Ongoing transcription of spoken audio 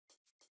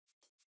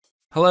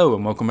Hello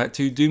and welcome back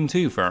to Doom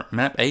 2 for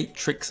Map 8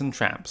 Tricks and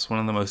Traps, one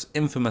of the most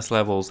infamous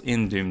levels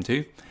in Doom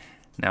 2.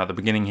 Now at the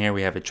beginning here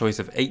we have a choice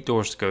of 8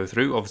 doors to go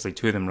through, obviously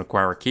 2 of them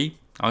require a key.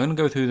 I'm going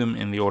to go through them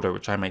in the order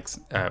which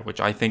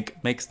I think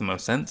makes the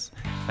most sense.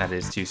 That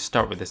is to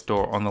start with this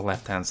door on the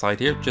left hand side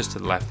here, just to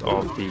the left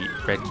of the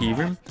red key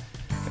room.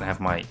 I'm going to have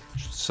my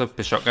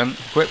super shotgun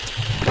equipped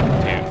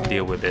to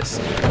deal with this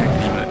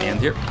demon at the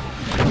end here.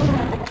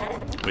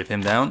 With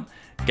him down.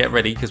 Get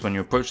ready, because when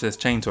you approach this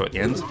chainsaw at the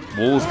end,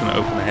 wall's going to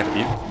open ahead of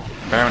you.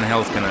 Baron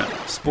Hell's going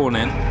to spawn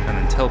in and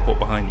then teleport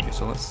behind you.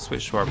 So let's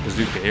switch to our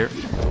bazooka here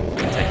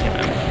and take him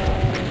out.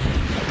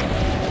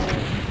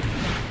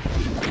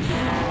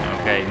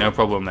 Okay, no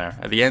problem there.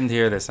 At the end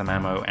here, there's some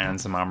ammo and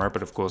some armor,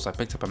 but of course I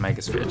picked up a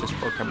mega sphere just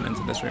before coming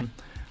into this room.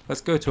 Let's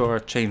go to our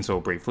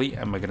chainsaw briefly,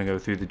 and we're going to go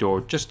through the door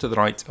just to the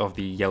right of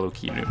the yellow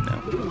key room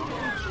now.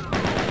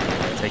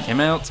 Take him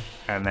out,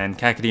 and then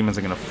cacodemons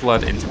are going to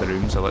flood into the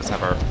room, so let's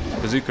have our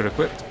bazooka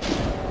equipped.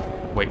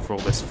 Wait for all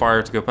this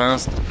fire to go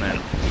past, and then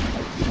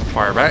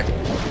fire back.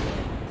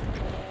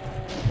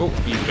 Oh,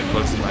 he's a bit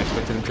closer than I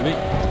expected him to be.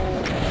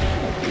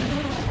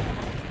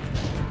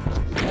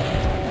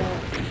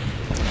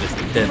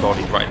 This dead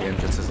body right at the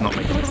entrance is not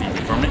making this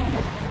easy for me.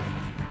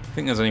 I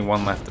think there's only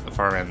one left at the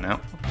far end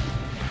now.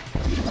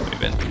 Let's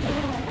move in.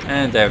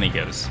 And down he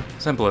goes.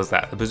 Simple as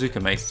that. The bazooka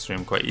makes this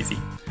room quite easy.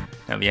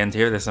 At the end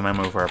here, there's some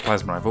ammo for our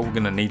plasma rifle. We're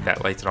going to need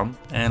that later on.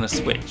 And a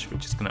switch,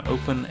 which is going to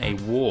open a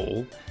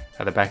wall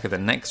at the back of the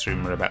next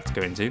room we're about to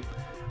go into,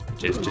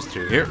 which is just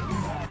through here.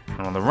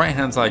 And on the right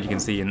hand side, you can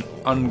see an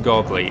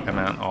ungodly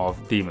amount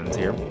of demons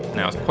here.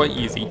 Now, it's quite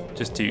easy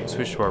just to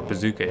switch to our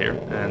bazooka here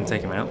and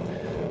take them out.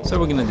 So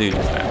we're going to do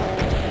just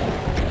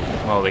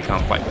that. Well, they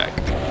can't fight back.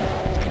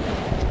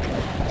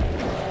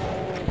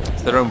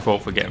 It's their own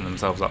fault for getting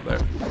themselves up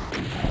there.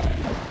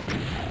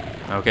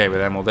 Okay, with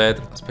them all dead,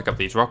 let's pick up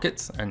these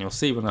rockets, and you'll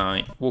see when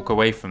I walk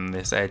away from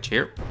this edge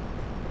here,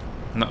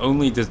 not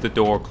only does the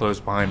door close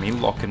behind me,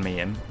 locking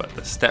me in, but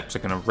the steps are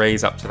going to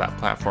raise up to that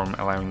platform,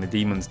 allowing the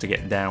demons to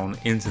get down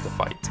into the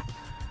fight.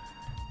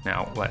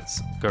 Now,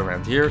 let's go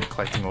around here,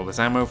 collecting all this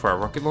ammo for our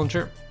rocket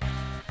launcher.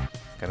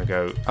 Gonna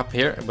go up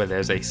here, where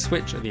there's a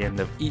switch at the end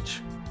of each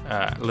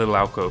little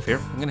alcove here.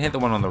 I'm gonna hit the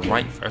one on the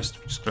right first,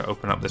 just gonna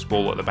open up this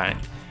wall at the back.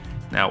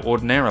 Now,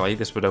 ordinarily,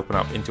 this would open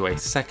up into a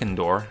second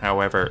door.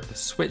 However, the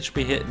switch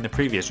we hit in the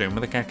previous room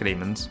with the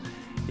cacodemons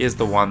is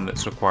the one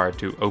that's required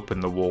to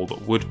open the wall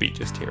that would be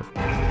just here.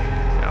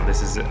 Now,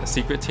 this is a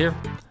secret here.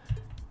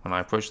 When I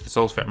approach the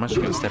soul sphere, I'm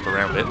actually going to step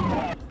around it.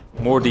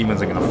 More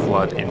demons are going to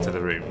flood into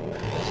the room.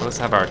 So let's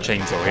have our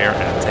chainsaw here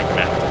and take them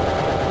out.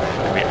 There's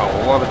going to be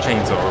a lot of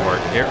chainsaw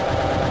work here.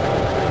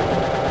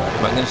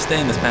 But I'm going to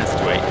stay in this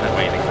passageway, that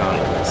way they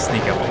can't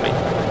sneak up on me.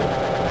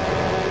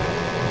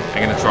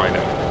 I'm going to try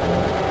though.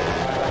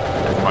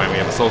 Never mind, we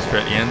have a soul sphere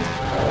at the end.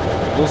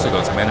 We've also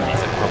got some enemies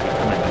that are probably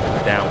coming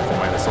down from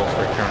where the soul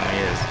sphere currently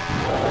is.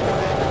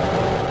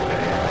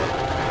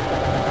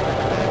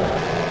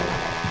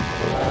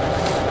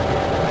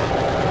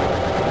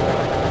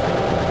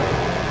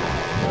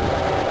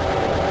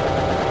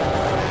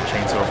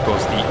 Chainsaw, of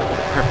course, the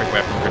perfect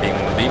weapon for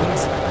dealing with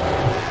demons.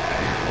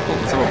 Oh,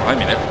 there's someone behind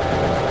me there.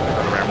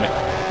 Got around me.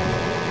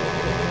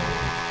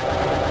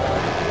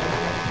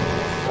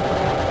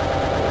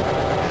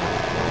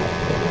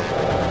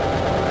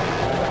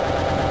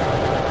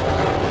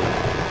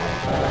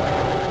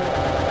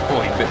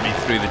 Bit me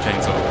through the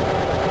chainsaw.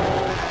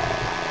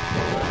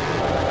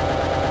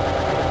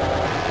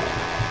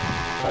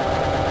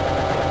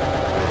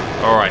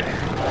 Alright.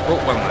 Oh,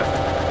 one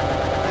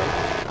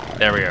left.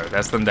 There we go.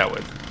 That's them dealt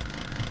with.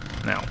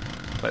 Now,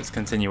 let's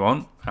continue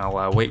on.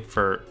 I'll wait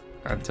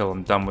until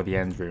I'm done with the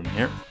end room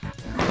here.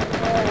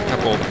 A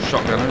couple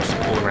shotgunners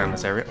all around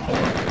this area.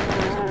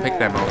 Pick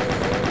them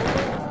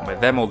up. With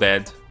them all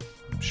dead,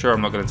 I'm sure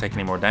I'm not going to take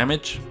any more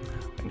damage.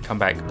 And come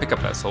back, pick up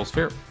that soul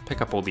sphere,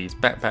 pick up all these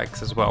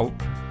backpacks as well.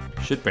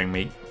 Should bring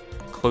me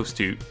close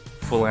to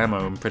full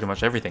ammo and pretty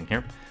much everything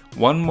here.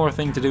 One more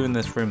thing to do in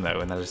this room though,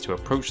 and that is to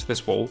approach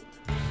this wall,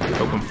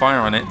 open fire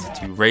on it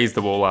to raise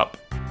the wall up,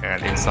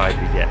 and inside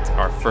we get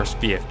our first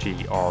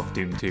BFG of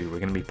Doom 2. We're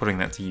going to be putting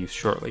that to use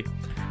shortly.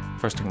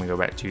 First I'm going to go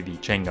back to the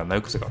chain gun though,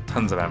 because I've got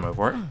tons of ammo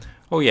for it.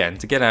 Oh yeah, and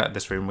to get out of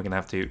this room we're going to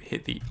have to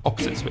hit the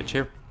opposite switch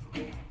here,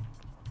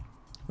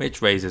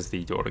 which raises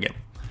the door again.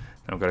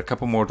 Now I've got a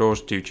couple more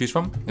doors to choose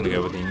from. I'm going to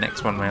go with the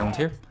next one round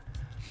here.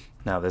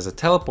 Now there's a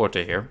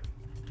teleporter here.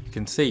 You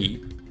can see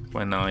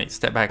when I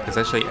step back there's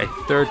actually a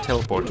third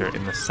teleporter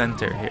in the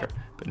center here,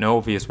 but no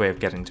obvious way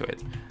of getting to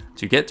it.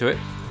 To get to it,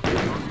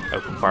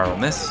 open fire on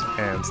this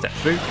and step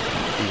through.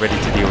 Be ready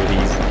to deal with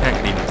these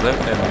cacodemons though.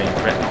 They're the main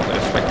threat, not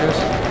those specters.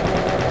 So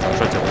I'll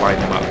try to line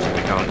them up so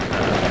they can't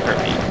hurt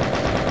me.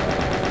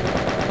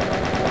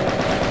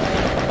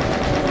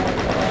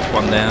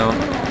 One down,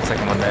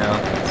 second one down.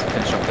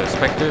 Finish off those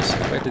specters.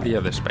 Where did the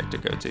other specter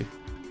go to?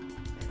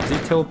 Is he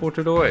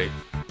teleported away?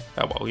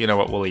 Oh well, you know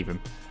what, we'll leave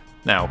him.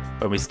 Now,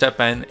 when we step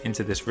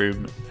into this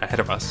room ahead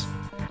of us,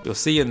 you'll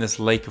see in this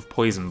lake of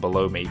poison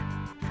below me,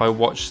 if I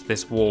watch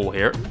this wall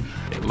here,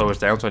 it lowers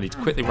down, so I need to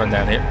quickly run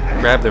down here,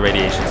 grab the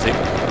radiation suit,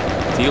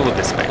 deal with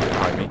this spectre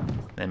behind me,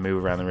 then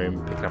move around the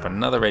room, picking up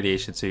another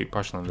radiation suit,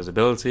 partial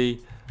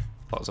invisibility,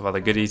 lots of other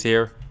goodies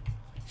here.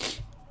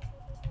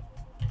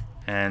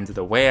 And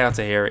the way out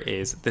of here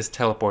is this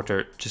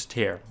teleporter just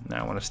here.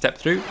 Now when I step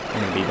through,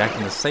 I'm going to be back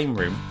in the same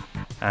room,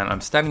 and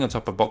I'm standing on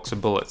top of a box of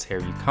bullets here.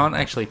 You can't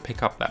actually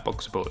pick up that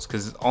box of bullets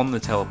because it's on the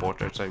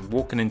teleporter, so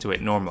walking into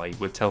it normally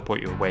would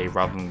teleport you away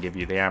rather than give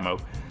you the ammo.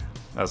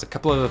 There's a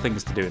couple other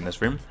things to do in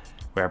this room.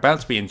 We're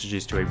about to be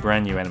introduced to a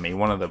brand new enemy,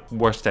 one of the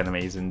worst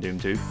enemies in Doom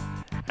 2.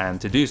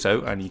 And to do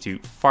so, I need to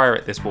fire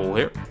at this wall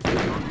here,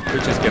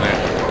 which is going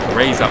to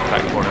raise up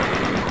that corner.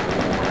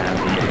 And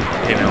the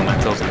pain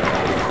elementals are going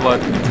to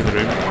flood into the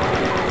room.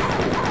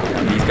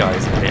 And these guys,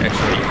 they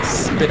actually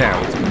spit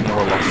out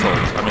more lost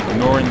souls. I'm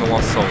ignoring the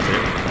lost souls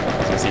here.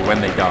 As you see,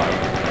 when they die,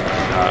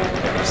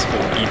 they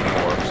spawn even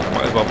more. So I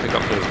might as well pick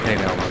up those pain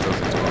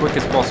elementals as quick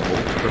as possible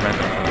to prevent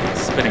them from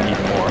spitting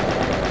even more.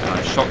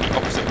 I shot the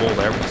opposite wall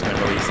there, which is going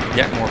to release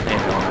yet more pain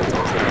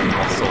elementals and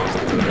lost souls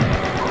into the room.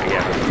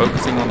 Again,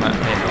 focusing on that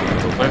pain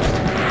elemental first.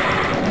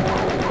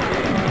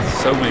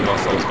 So many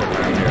lost souls coming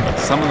around here, but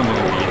some of them are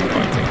going to be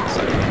infighting,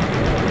 so.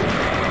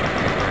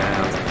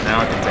 And now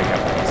I can take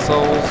out the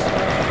souls.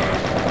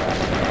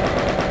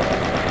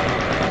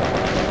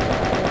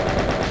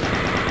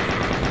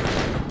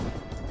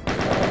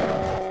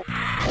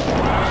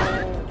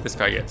 This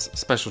guy gets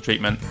special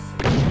treatment.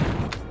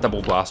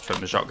 Double blast from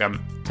the shotgun.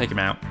 Take him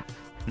out.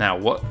 Now,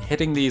 what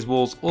hitting these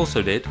walls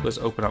also did was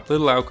open up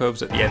little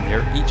alcoves at the end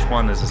here. Each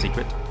one is a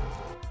secret.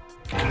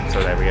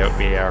 So there we go.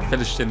 We are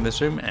finished in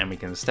this room, and we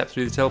can step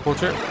through the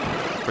teleporter,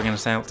 bringing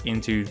us out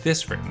into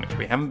this room, which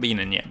we haven't been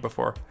in yet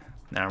before.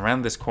 Now,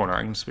 around this corner,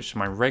 I'm going to switch to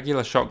my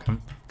regular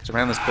shotgun, because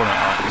around this corner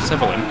are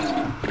several imps.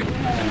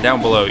 And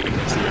down below, you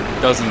can see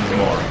dozens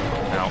more.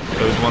 Now,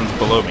 those ones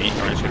below me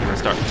are actually going to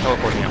start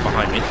teleporting out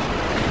behind me.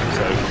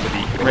 So, with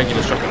the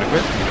regular shotgun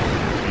equipped,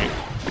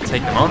 you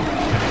take them on.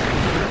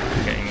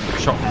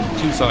 Shot from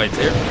two sides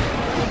here.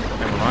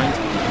 Never mind.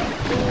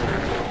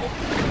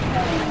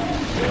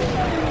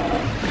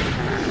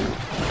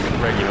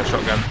 Regular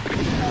shotgun.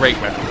 Great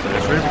weapon for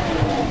this room.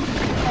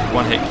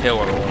 One hit kill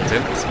on all these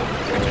imps. So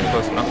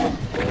close enough.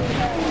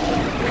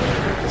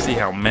 See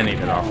how many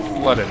that are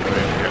flooding the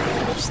room here.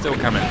 They're still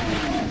coming.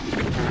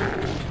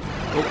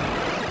 Oh,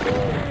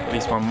 at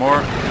least one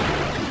more.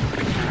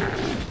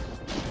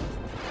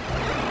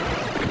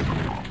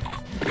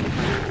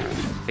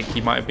 I think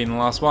he might have been the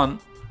last one.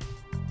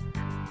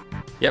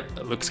 Yep,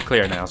 it looks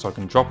clear now, so I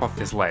can drop off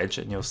this ledge,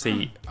 and you'll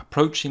see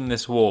approaching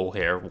this wall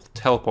here will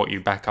teleport you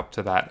back up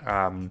to that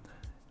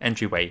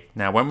entryway.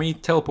 Now, when we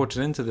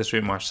teleported into this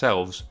room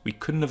ourselves, we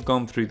couldn't have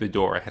gone through the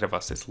door ahead of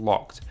us. It's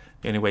locked.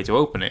 The only way to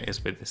open it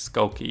is with this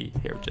skull key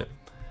here, Jim.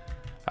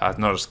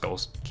 Not a skull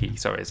key,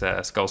 sorry, it's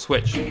a skull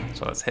switch.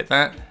 So let's hit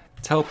that,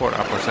 teleport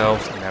up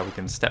ourselves, and now we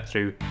can step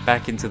through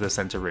back into the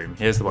center room.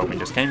 Here's the one we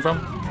just came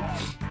from.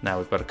 Now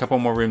we've got a couple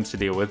more rooms to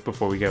deal with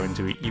before we go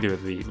into either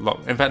of the lock.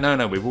 In fact,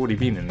 no, we've already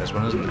been in this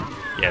one, isn't it?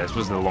 Yeah, this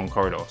was the long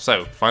corridor.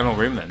 So, final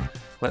room then.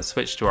 Let's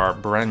switch to our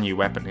brand new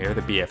weapon here,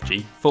 the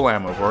BFG. Full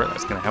ammo for it,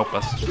 that's going to help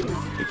us.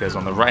 Because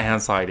on the right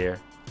hand side here,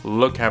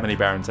 look how many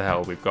Barons of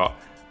Hell we've got.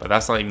 But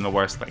that's not even the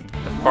worst thing.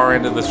 The far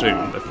end of this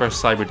room, the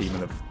first Cyber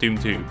Demon of Doom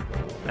 2.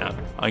 Now,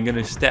 I'm going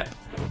to step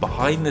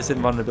behind this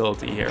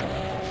invulnerability here.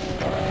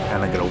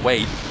 And I'm going to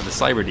wait for the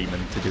Cyber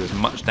Demon to do as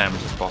much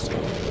damage as possible.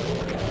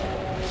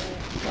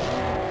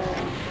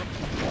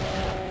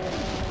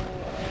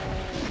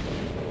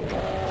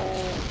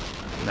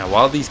 Now,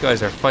 while these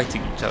guys are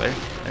fighting each other,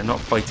 they're not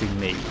fighting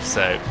me,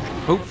 so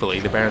hopefully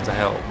the Barons of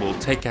Hell will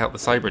take out the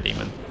Cyber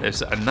Demon.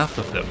 There's enough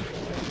of them.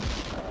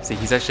 See,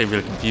 he's actually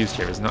really confused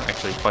here. He's not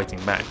actually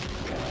fighting back.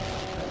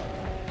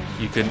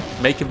 You can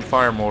make him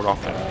fire more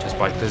often just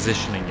by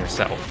positioning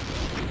yourself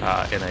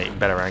in a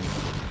better angle.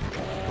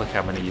 Look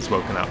how many he's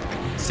woken up.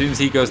 As soon as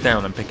he goes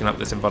down, I'm picking up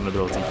this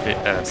invulnerability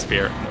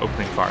sphere and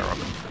opening fire on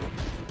him.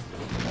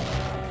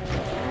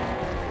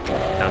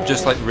 Now,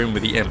 just like the room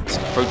with the imps,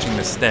 approaching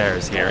the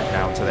stairs here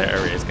down to their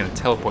area is going to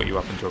teleport you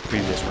up into a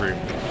previous room.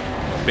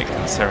 I'm a bit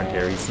concerned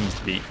here. He seems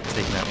to be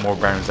taking out more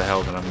Barons of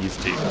Hell than I'm used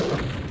to.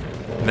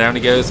 And down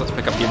he goes. Let's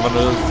pick up the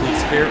invulnerability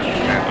sphere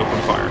and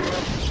open fire.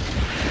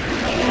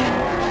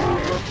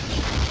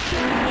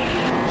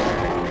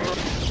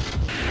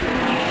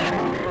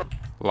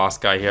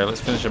 Last guy here. Let's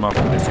finish him off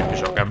with this super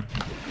shotgun.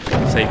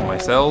 Save my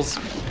cells.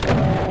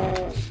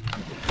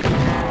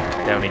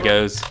 Down he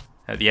goes.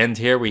 At the end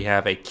here we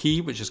have a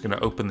key which is going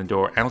to open the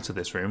door out of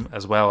this room,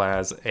 as well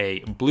as a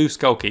blue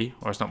skull key,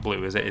 or it's not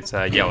blue, is it? It's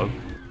yellow.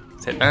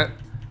 Let's hit that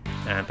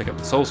and pick up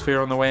the soul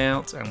sphere on the way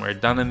out, and we're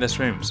done in this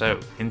room. So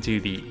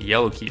into the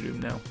yellow key room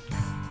now.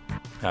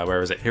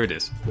 Where is it? Here it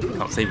is.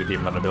 Can't see with the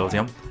invulnerability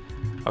on.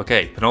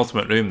 Okay,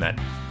 penultimate room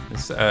then.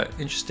 This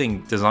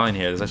interesting design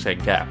here. There's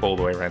actually a gap all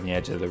the way around the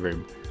edge of the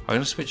room. I'm going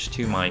to switch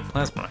to my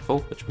plasma rifle,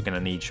 which we're going to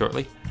need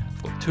shortly.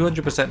 I've got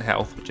 200%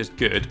 health, which is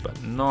good,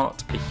 but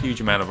not a huge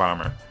amount of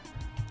armor.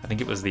 I think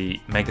it was the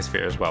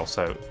Megasphere as well,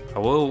 so I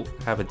will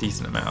have a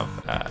decent amount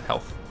of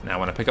health. Now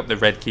when I pick up the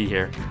red key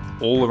here,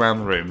 all around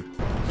the room,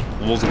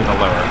 walls are going to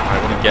lower. I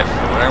want to get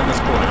around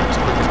this corner as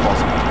quick as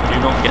possible. Do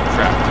not get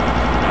trapped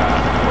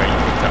where you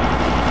picked up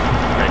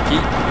red key.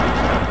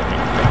 And I'm going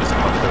to pick up this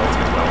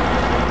ability as well.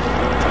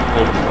 So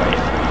all the way,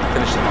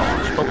 finish them off.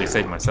 I should probably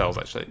save my cells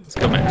actually. Let's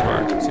go back to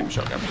our super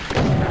shotgun.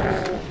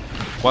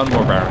 One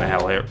more Baron of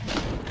Hell here.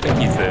 I think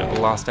he's the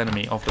last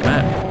enemy off the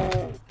map.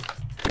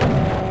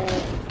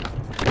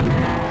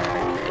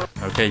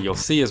 Okay, you'll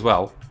see as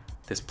well,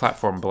 this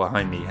platform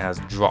behind me has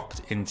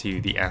dropped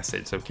into the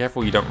acid, so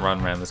careful you don't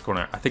run around this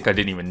corner. I think I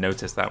didn't even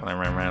notice that when I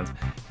ran around.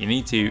 You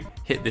need to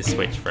hit this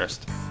switch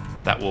first.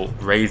 That will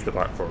raise the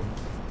platform.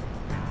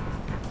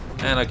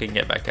 And I can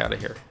get back out of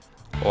here.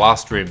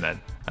 Last room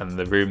then, and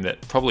the room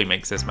that probably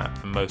makes this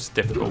map the most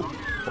difficult,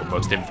 or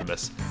most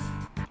infamous.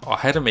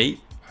 Ahead of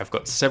me, I've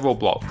got several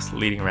blocks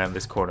leading around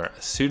this corner.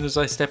 As soon as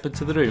I step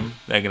into the room,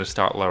 they're going to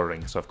start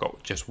lowering, so I've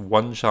got just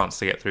one chance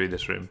to get through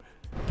this room.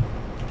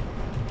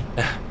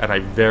 And I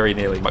very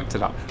nearly mucked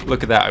it up.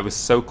 Look at that, I was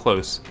so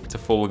close to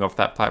falling off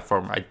that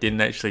platform, I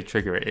didn't actually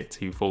trigger it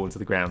to fall into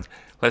the ground.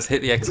 Let's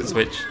hit the exit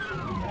switch,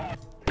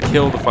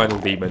 kill the final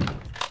demon,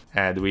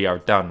 and we are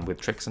done with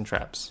tricks and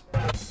traps.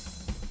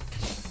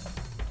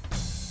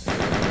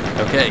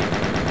 Okay,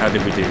 how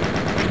did we do?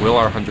 Will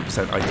our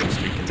 100% item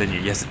streak continue?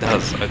 Yes, it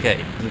does.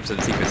 Okay,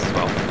 100% secrets as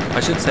well. I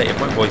should say, if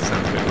my voice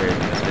sounds a bit weird in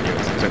this video,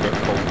 it's because I've got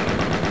a cold at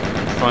the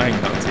moment. I'm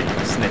trying not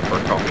to sniff or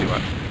cough too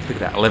much. Look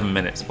at that, 11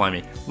 minutes,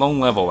 blimey. Long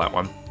level, that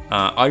one.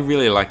 I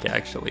really like it,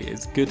 actually.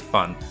 It's good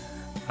fun,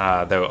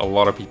 though a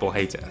lot of people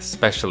hate it,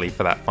 especially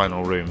for that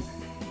final room.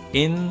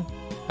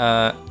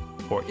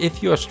 Or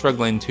if you are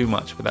struggling too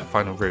much with that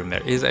final room,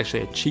 there is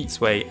actually a cheats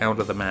way out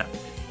of the map.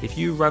 If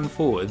you run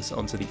forwards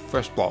onto the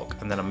first block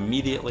and then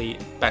immediately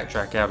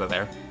backtrack out of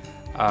there,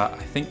 I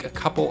think a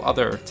couple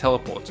other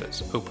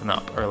teleporters open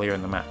up earlier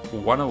in the map,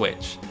 one of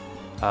which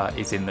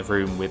is in the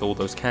room with all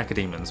those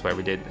cacodemons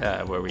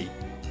where we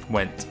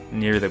went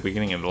near the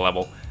beginning of the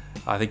level.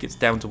 I think it's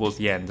down towards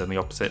the end on the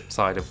opposite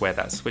side of where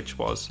that switch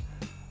was.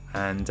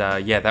 And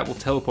yeah, that will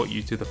teleport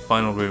you to the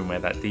final room where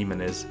that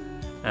demon is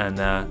and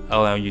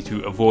allow you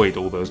to avoid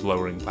all those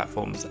lowering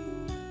platforms.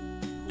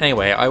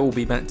 Anyway, I will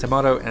be back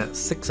tomorrow at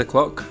 6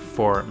 o'clock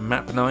for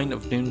map 9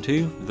 of Doom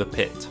 2, The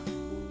Pit.